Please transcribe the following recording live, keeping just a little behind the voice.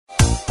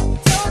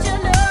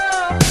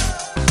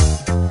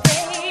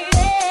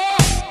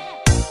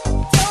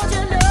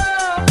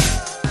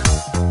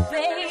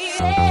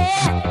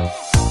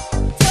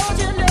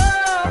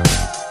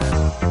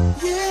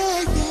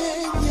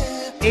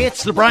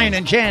It's the Brian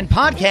and Jan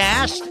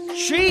podcast.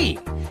 She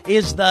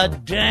is the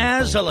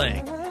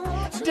dazzling,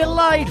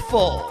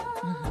 delightful,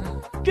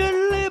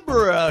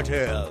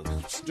 deliberative,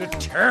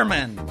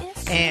 determined,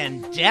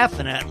 and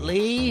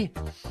definitely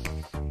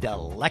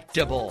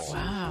delectable.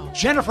 Wow.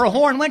 Jennifer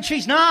Horn, when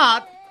she's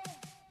not,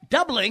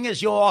 doubling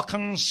as your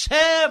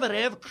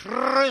conservative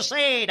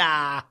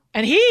crusader.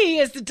 And he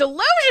is the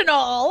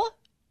delusional.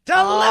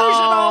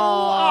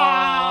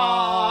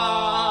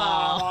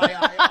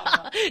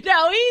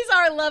 No, he's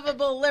our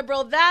lovable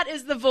liberal. That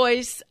is the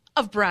voice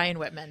of Brian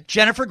Whitman.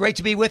 Jennifer, great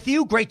to be with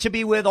you. Great to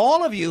be with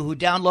all of you who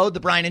download the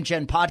Brian and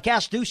Jen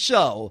podcast. Do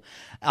so.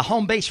 A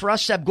home base for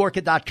us,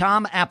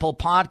 SebGorka.com, Apple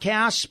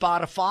Podcasts,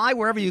 Spotify,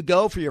 wherever you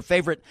go for your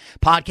favorite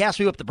podcast.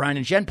 We hope the Brian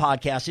and Jen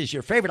podcast is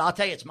your favorite. I'll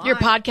tell you, it's mine. Your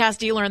podcast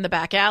dealer in the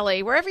back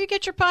alley, wherever you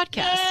get your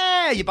podcast.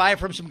 Yeah, you buy it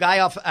from some guy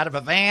out of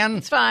a van.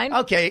 It's fine.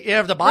 Okay, you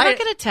have to buy it. We're not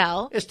going to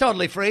tell. It's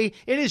totally free.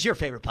 It is your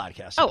favorite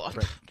podcast. Oh,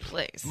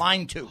 please.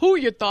 Mine too. Who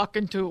you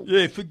talking to?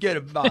 Yeah, forget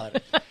about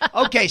it.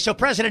 Okay, so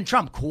President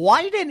Trump,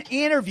 quite an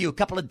interview a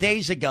couple of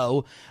days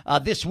ago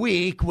this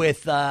week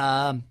with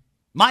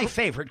my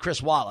favorite,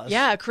 Chris Wallace.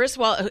 Yeah, Chris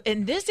Wallace.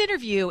 In this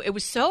interview, it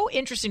was so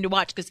interesting to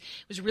watch because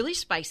it was really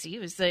spicy.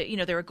 It was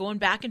they were going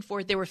back and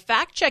forth. They were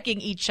fact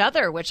checking each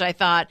other, which I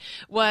thought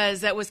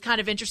was kind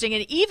of interesting.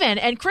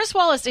 And Chris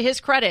Wallace, to his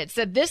credit,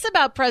 said this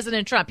about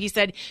President Trump. He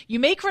said, "You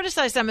may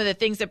criticize some of the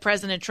things that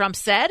President Trump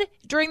said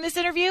during this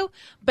interview,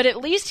 but at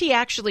least he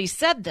actually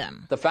said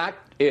them." The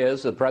fact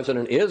is the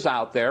president is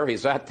out there. He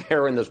sat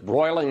there in this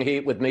broiling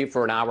heat with me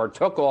for an hour,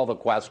 took all the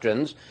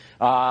questions.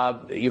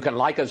 You can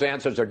like his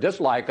answers or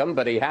dislike them,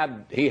 but he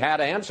had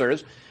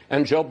answers.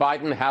 And Joe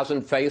Biden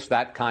hasn't faced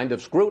that kind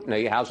of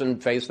scrutiny,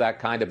 hasn't faced that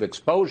kind of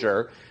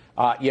exposure.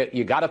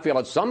 You got to feel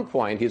at some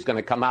point he's going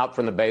to come out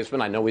from the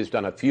basement. I know he's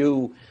done a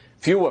few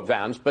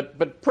events,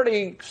 but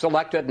pretty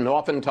selected and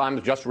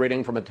oftentimes just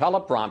reading from a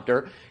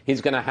teleprompter.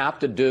 He's going to have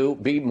to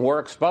be more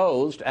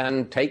exposed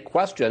and take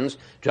questions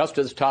just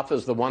as tough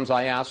as the ones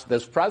I asked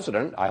this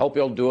president. I hope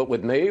he'll do it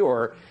with me,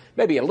 or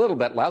maybe a little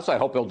bit less. I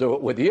hope he'll do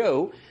it with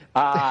you.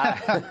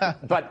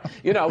 But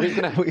he's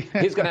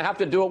going to have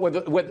to do it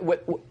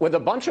with a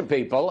bunch of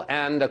people,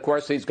 and of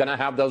course he's going to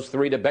have those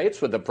 3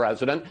 debates with the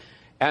president.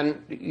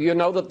 And you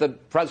know that the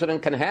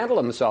president can handle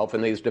himself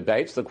in these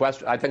debates.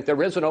 I think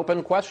there is an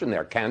open question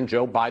there. Can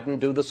Joe Biden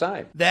do the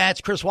same? That's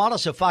Chris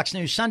Wallace of Fox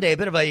News Sunday. A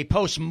bit of a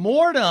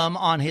post-mortem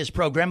on his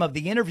program of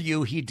the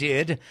interview he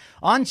did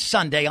on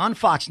Sunday on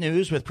Fox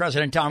News with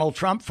President Donald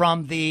Trump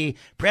from the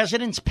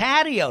president's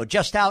patio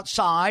just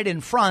outside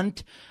in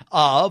front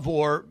of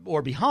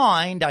or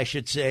behind, I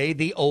should say,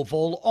 the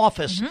Oval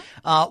Office.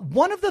 Mm-hmm.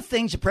 One of the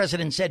things the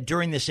president said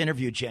during this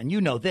interview, Jen,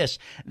 you know this,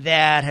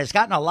 that has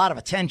gotten a lot of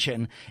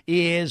attention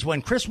is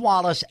when Chris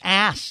Wallace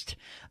asked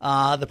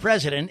the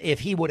president if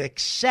he would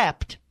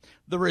accept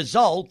the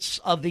results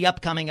of the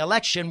upcoming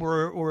election.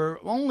 We're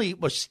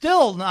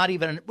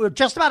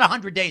just about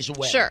 100 days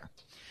away. Sure.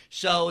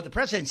 So the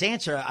president's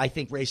answer, I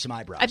think, raised some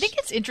eyebrows. I think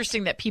it's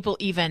interesting that people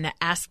even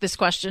ask this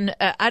question.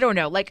 I don't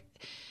know,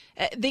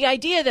 the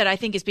idea that I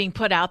think is being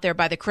put out there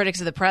by the critics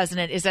of the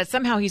president is that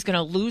somehow he's going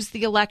to lose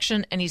the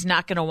election and he's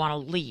not going to want to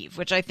leave,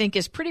 which I think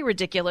is pretty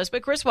ridiculous.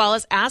 But Chris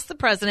Wallace asked the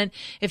president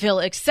if he'll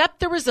accept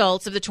the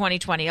results of the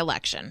 2020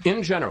 election.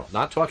 In general,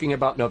 not talking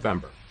about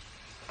November,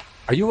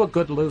 are you a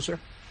good loser?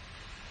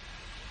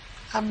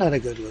 I'm not a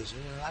good loser.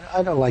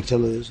 I don't like to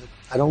lose.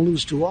 I don't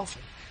lose too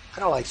often.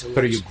 I don't like to lose.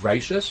 But are you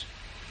gracious?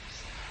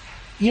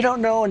 You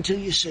don't know until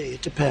you see.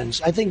 It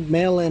depends. I think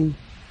mail-in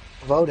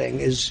voting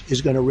is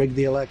going to rig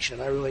the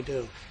election. I really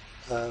do.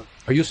 Are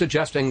you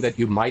suggesting that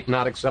you might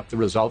not accept the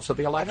results of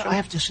the election? I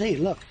have to see.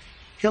 Look,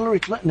 Hillary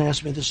Clinton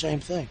asked me the same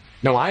thing.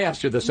 No, I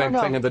asked you the same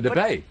thing in the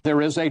debate.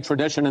 There is a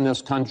tradition in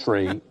this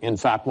country. In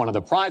fact, one of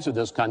the prides of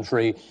this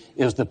country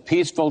is the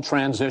peaceful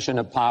transition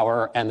of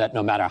power, and that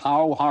no matter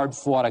how hard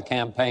fought a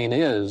campaign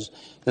is,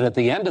 that at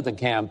the end of the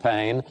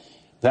campaign,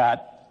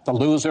 that the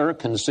loser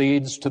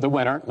concedes to the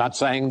winner. Not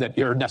saying that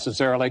you're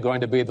necessarily going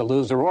to be the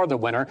loser or the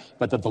winner,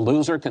 but that the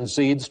loser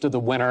concedes to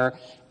the winner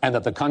and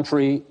that the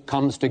country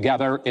comes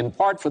together in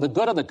part for the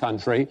good of the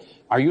country.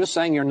 Are you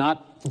saying you're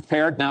not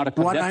prepared now to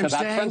commit to that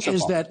principle? What I'm saying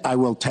is that I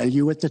will tell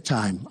you at the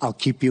time. I'll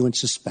keep you in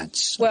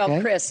suspense. Well, okay?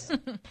 Chris.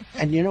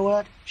 And you know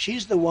what?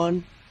 She's the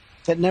one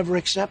that never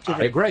accepted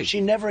it. I agree.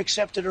 She never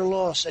accepted her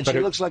loss, and she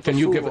looks like a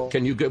fool.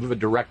 Can you give a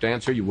direct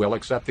answer? You will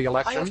accept the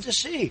election? I have to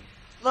see.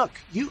 Look,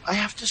 I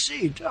have to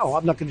see. No,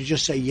 I'm not going to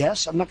just say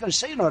yes. I'm not going to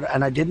say no.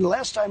 And I didn't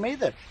last time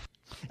either.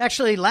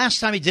 Actually,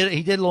 last time he did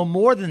a little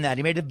more than that.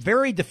 He made a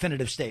very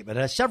definitive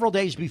statement. Several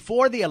days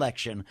before the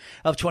election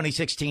of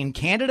 2016,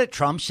 candidate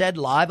Trump said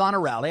live on a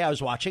rally, I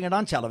was watching it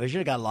on television,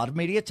 it got a lot of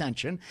media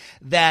attention,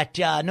 that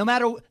no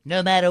matter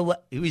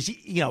what, it was,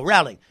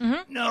 rallying,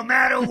 no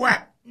matter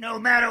what, no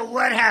matter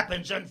what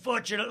happens,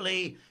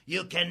 unfortunately,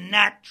 you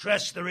cannot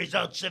trust the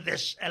results of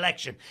this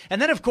election.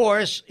 And then, of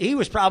course, he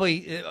was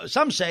probably,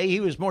 some say he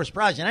was more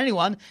surprised than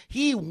anyone.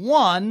 He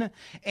won,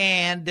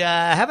 and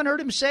haven't heard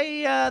him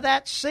say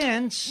that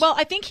since. Well,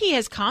 I think he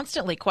has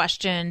constantly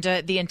questioned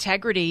the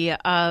integrity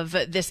of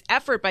this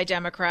effort by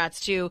Democrats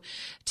to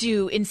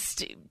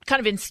kind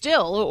of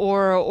instill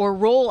or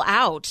roll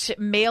out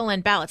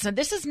mail-in ballots. Now,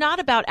 this is not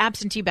about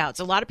absentee ballots.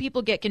 A lot of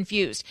people get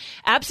confused.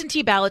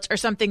 Absentee ballots are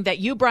something that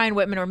you, Brian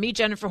Whitman, or me,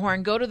 Jennifer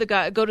Horn, go to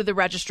the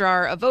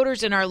registrar of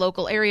voters in our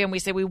local area and we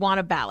say we want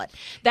a ballot.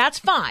 That's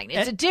fine.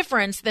 It's a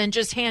difference than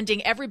just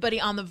handing everybody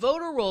on the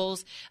voter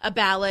rolls a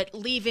ballot,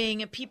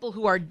 leaving people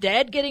who are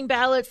dead getting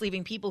ballots,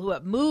 leaving people who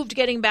have moved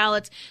getting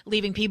ballots,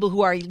 leaving people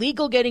who are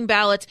illegal getting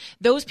ballots.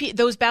 Those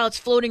ballots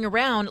floating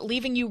around,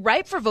 leaving you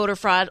ripe for voter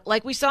fraud,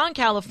 like we saw in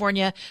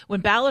California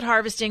when ballot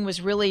harvesting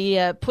was really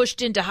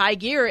pushed into high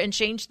gear and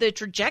changed the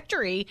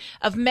trajectory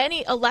of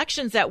many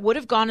elections that would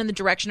have gone in the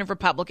direction of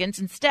Republicans,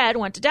 instead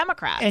went to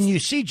Democrats. And you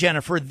see,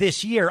 Jennifer,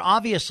 this year,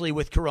 obviously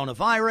with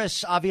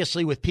coronavirus,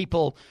 obviously with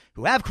people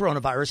who have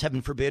coronavirus,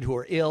 heaven forbid, who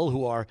are ill,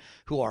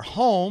 who are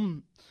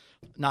home,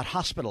 not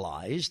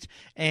hospitalized,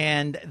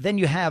 and then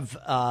you have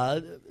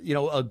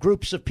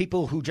groups of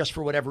people who just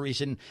for whatever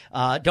reason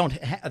they don't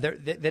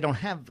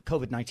have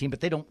COVID-19, but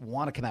they don't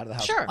want to come out of the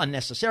house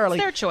unnecessarily.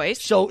 It's their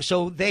choice.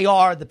 So they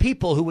are the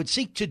people who would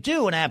seek to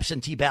do an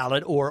absentee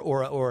ballot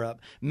or a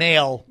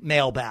mail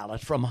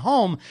ballot from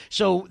home.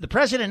 So the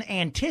president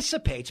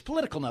anticipates,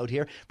 political note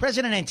here,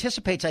 president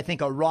anticipates, I think,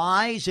 a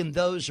rise in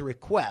those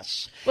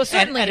requests. Well,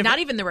 certainly not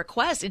even the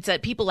requests. It's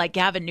that people like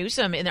Gavin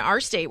Newsom in our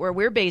state, where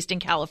we're based in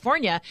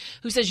California,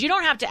 who says you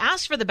don't have to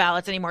ask for the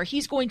ballots anymore.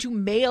 He's going to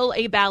mail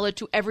a ballot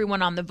to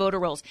everyone on the voter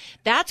rolls.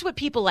 That's what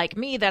people like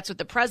me, that's what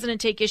the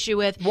president take issue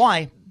with.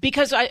 Why?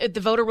 Because the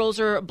voter rolls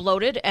are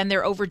bloated and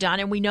they're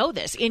overdone, and we know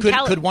this.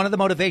 Could one of the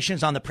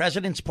motivations on the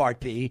president's part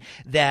be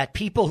that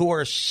people who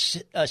are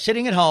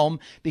sitting at home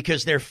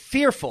because they're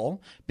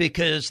fearful,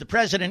 because the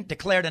president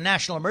declared a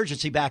national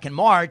emergency back in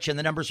March and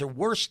the numbers are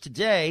worse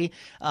today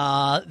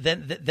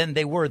than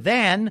they were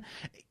then?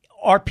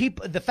 Are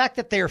people, the fact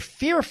that they're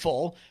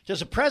fearful,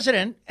 does a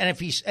president, and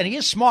he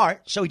is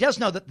smart, so he does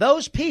know that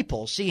those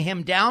people see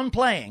him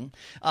downplaying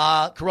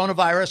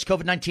coronavirus,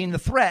 COVID-19, the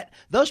threat.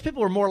 Those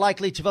people are more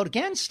likely to vote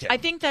against him. I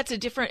think it's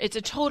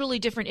a totally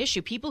different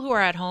issue. People who are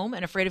at home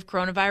and afraid of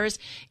coronavirus,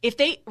 if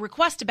they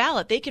request a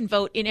ballot, they can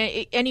vote in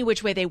any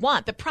which way they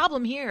want. The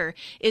problem here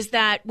is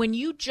that when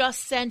you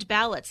just send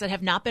ballots that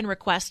have not been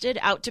requested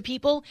out to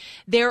people,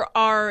 there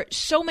are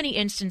so many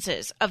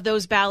instances of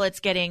those ballots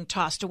getting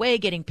tossed away,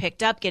 getting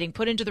picked up, getting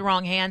put into the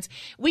wrong hands.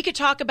 We could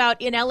talk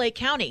about in LA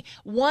County,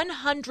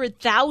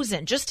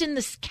 100,000 just in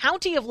this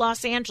county of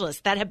Los Angeles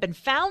that have been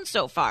found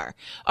so far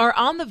are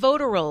on the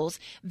voter rolls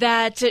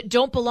that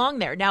don't belong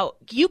there. Now,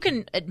 you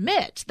can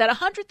admit that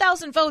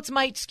 100,000 votes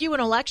might skew an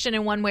election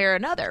in one way or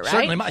another, right?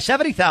 Certainly.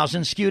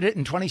 70,000 skewed it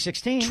in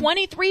 2016.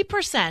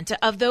 23%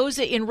 of those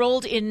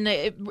enrolled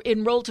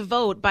to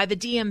vote by the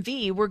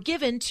DMV were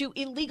given to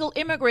illegal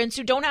immigrants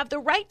who don't have the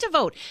right to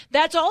vote.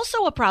 That's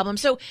also a problem.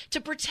 So to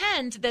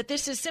pretend that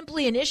this is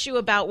simply an issue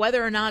about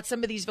whether or not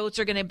some of these votes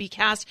are going to be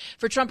cast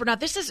for Trump or not,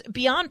 this is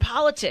beyond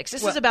politics.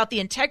 This is about the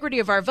integrity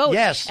of our vote.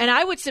 Yes. And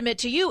I would submit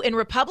to you, in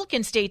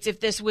Republican states,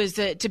 if this was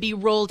to be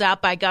rolled out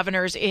by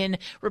governors in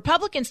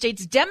Republican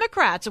states,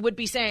 Democrats would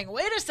be saying,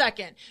 wait a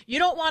second, you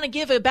don't want to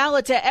give a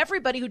ballot to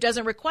everybody who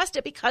doesn't request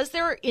it, because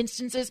there are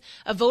instances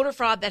of voter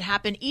fraud that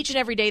happen each and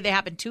every day. They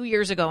happened 2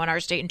 years ago in our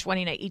state in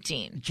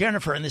 2018.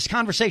 Jennifer, in this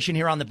conversation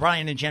here on the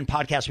Brian and Jen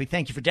podcast, we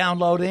thank you for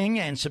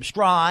downloading and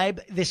subscribe.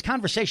 This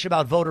conversation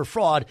about voter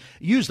fraud,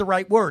 use the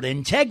right word,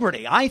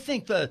 integrity. I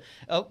think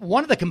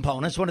one of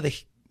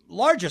the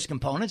largest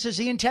components is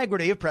the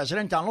integrity of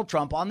President Donald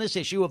Trump on this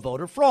issue of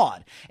voter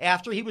fraud.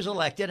 After he was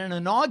elected and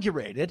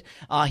inaugurated,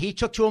 he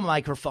took to a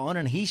microphone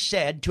and he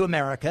said to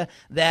America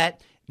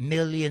that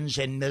millions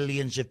and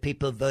millions of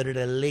people voted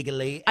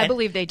illegally. I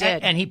believe they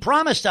did. And he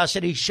promised us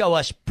that he'd show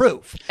us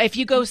proof. If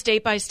you go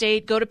state by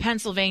state, go to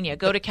Pennsylvania,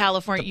 go to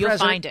California, you'll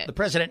find it. The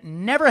president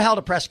never held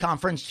a press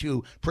conference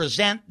to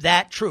present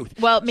that truth.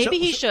 Well, maybe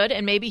he should,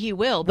 and maybe he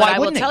will. But I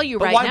will tell you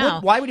right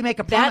now. Why would he make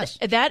a promise?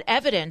 That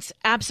evidence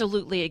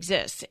absolutely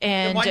exists.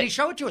 And then why did he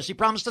show it to us? He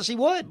promised us he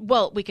would.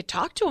 Well, we could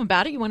talk to him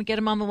about it. You want to get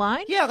him on the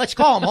line? Yeah, let's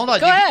call him. Hold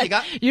on. Go ahead.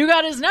 You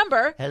got his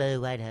number.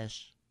 Hello, White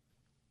House.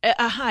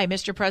 Hi,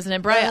 Mr.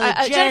 President.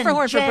 Brian, Jennifer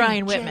Horn for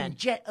Brian Whitman.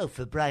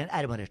 For Brian.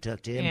 I don't want to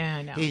talk to him. Yeah,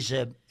 I know.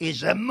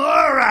 He's a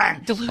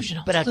moron.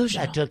 Delusional. But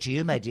delusional. I'll talk to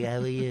you, my dear. How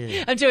are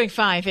you? I'm doing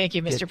fine. Thank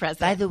you, Mr. President.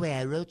 By the way,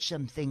 I wrote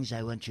some things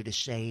I want you to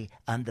say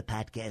on the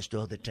podcast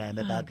all the time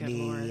about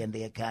me and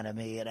the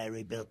economy, and I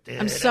rebuilt it.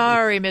 I'm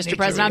sorry, Mr.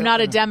 President. I'm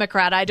not a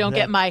Democrat. I don't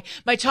get my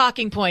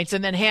talking points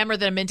and then hammer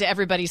them into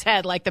everybody's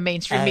head like the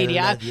mainstream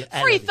media.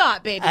 Free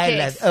thought, baby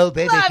cakes.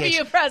 Baby love cakes.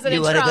 you,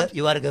 President Trump.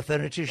 You want to go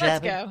furniture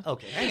shopping? Let's go.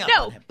 Okay, hang on.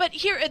 No, But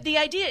here, the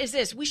idea is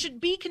this. We should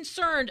be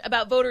concerned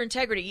about voter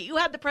integrity. You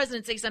had the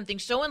president say something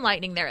so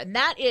enlightening there, and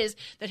that is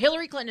that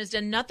Hillary Clinton has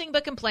done nothing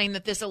but complain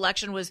that this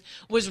election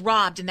was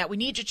robbed and that we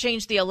need to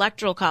change the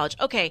Electoral College.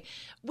 Okay,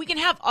 we can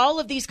have all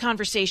of these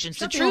conversations.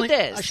 The truth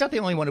is, I'm not the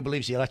only one who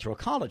believes the Electoral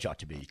College ought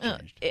to be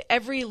changed.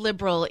 Every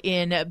liberal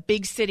in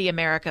big city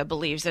America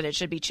believes that it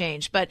should be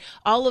changed. But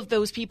all of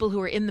those people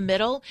who are in the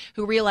middle,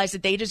 who realize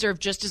that they deserve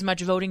just as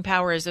much voting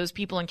power as those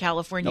people in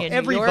California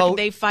and New York,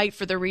 they fight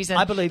for the reason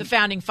the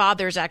founding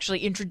fathers actually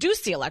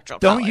introduced the Electoral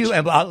College. Don't you?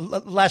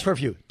 Last word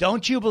for you.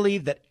 Don't you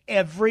believe that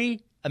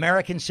every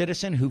American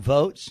citizen who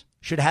votes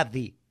should have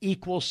the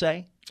equal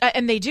say?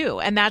 And they do.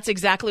 And that's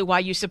exactly why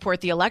you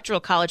support the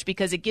Electoral College,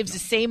 because it gives the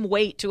same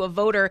weight to a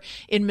voter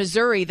in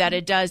Missouri that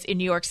it does in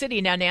New York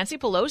City. Now, Nancy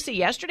Pelosi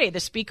yesterday,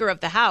 the Speaker of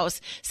the House,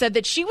 said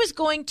that she was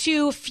going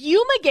to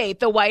fumigate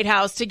the White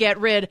House to get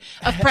rid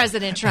of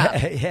President Trump.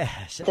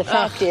 Yes. The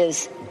fact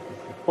is,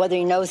 whether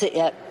he knows it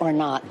yet or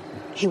not,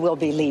 he will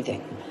be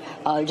leaving.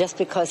 Just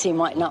because he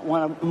might not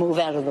want to move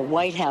out of the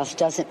White House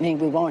doesn't mean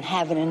we won't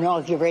have an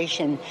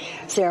inauguration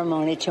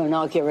ceremony to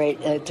inaugurate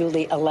a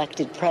duly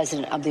elected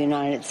president of the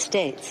United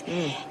States.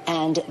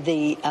 And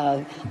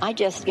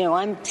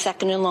I'm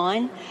second in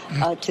line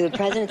to the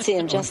presidency.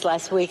 And just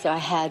last week I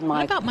had my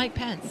What about Mike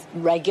Pence?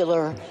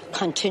 Regular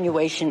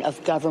continuation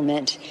of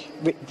government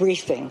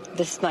briefing.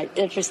 This might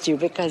interest you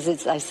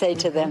because I say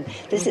to them,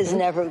 this is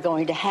never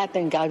going to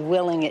happen. God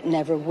willing, it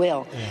never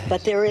will. Yes.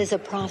 But there is a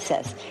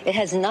process. It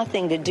has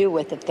nothing to do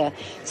with if the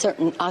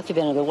certain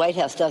occupant of the White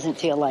House doesn't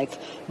feel like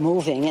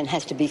moving and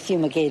has to be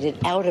fumigated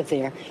out of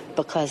there,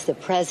 because the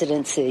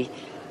presidency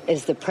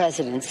is the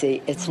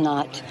presidency. It's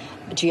not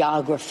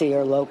geography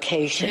or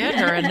location. Get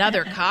her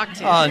another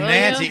cocktail. Oh,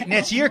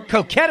 Nancy, you're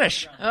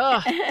coquettish.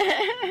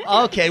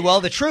 Oh. Okay,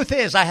 well, the truth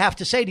is, I have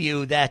to say to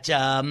you that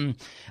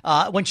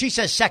when she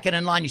says second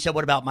in line, you said,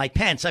 what about Mike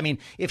Pence? I mean,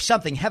 if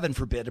something, heaven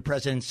forbid, a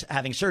president's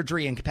having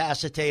surgery,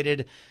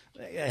 incapacitated,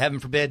 heaven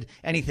forbid,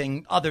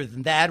 anything other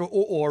than that,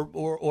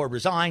 or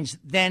resigns,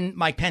 then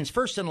Mike Pence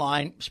first in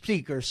line,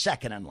 Speaker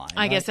second in line.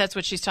 I guess that's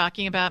what she's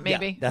talking about,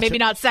 maybe. Yeah, maybe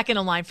not second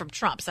in line from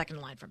Trump, second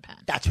in line from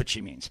Pence. That's what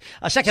she means.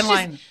 Second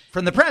line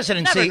from the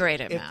presidency. Never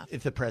great at math.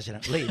 If the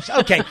president leaves.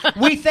 Okay,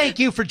 we thank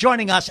you for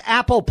joining us.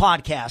 Apple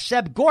Podcasts,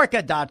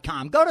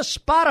 SebGorka.com. Go to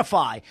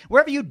Spotify.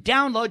 Wherever you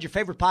download your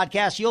favorite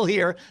podcast, you'll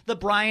hear the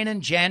Brian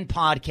and Jen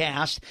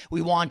podcast.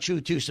 We want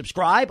you to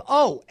subscribe.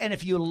 Oh, and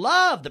if you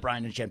love the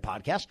Brian and Jen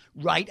podcast,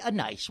 write a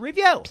nice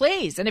review.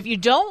 Please. And if you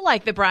don't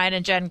like the Brian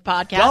and Jen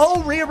podcast,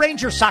 go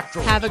rearrange your sock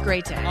drawer. Have a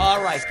great day.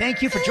 All right.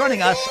 Thank you for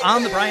joining us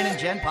on the Brian and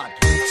Jen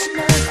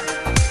podcast.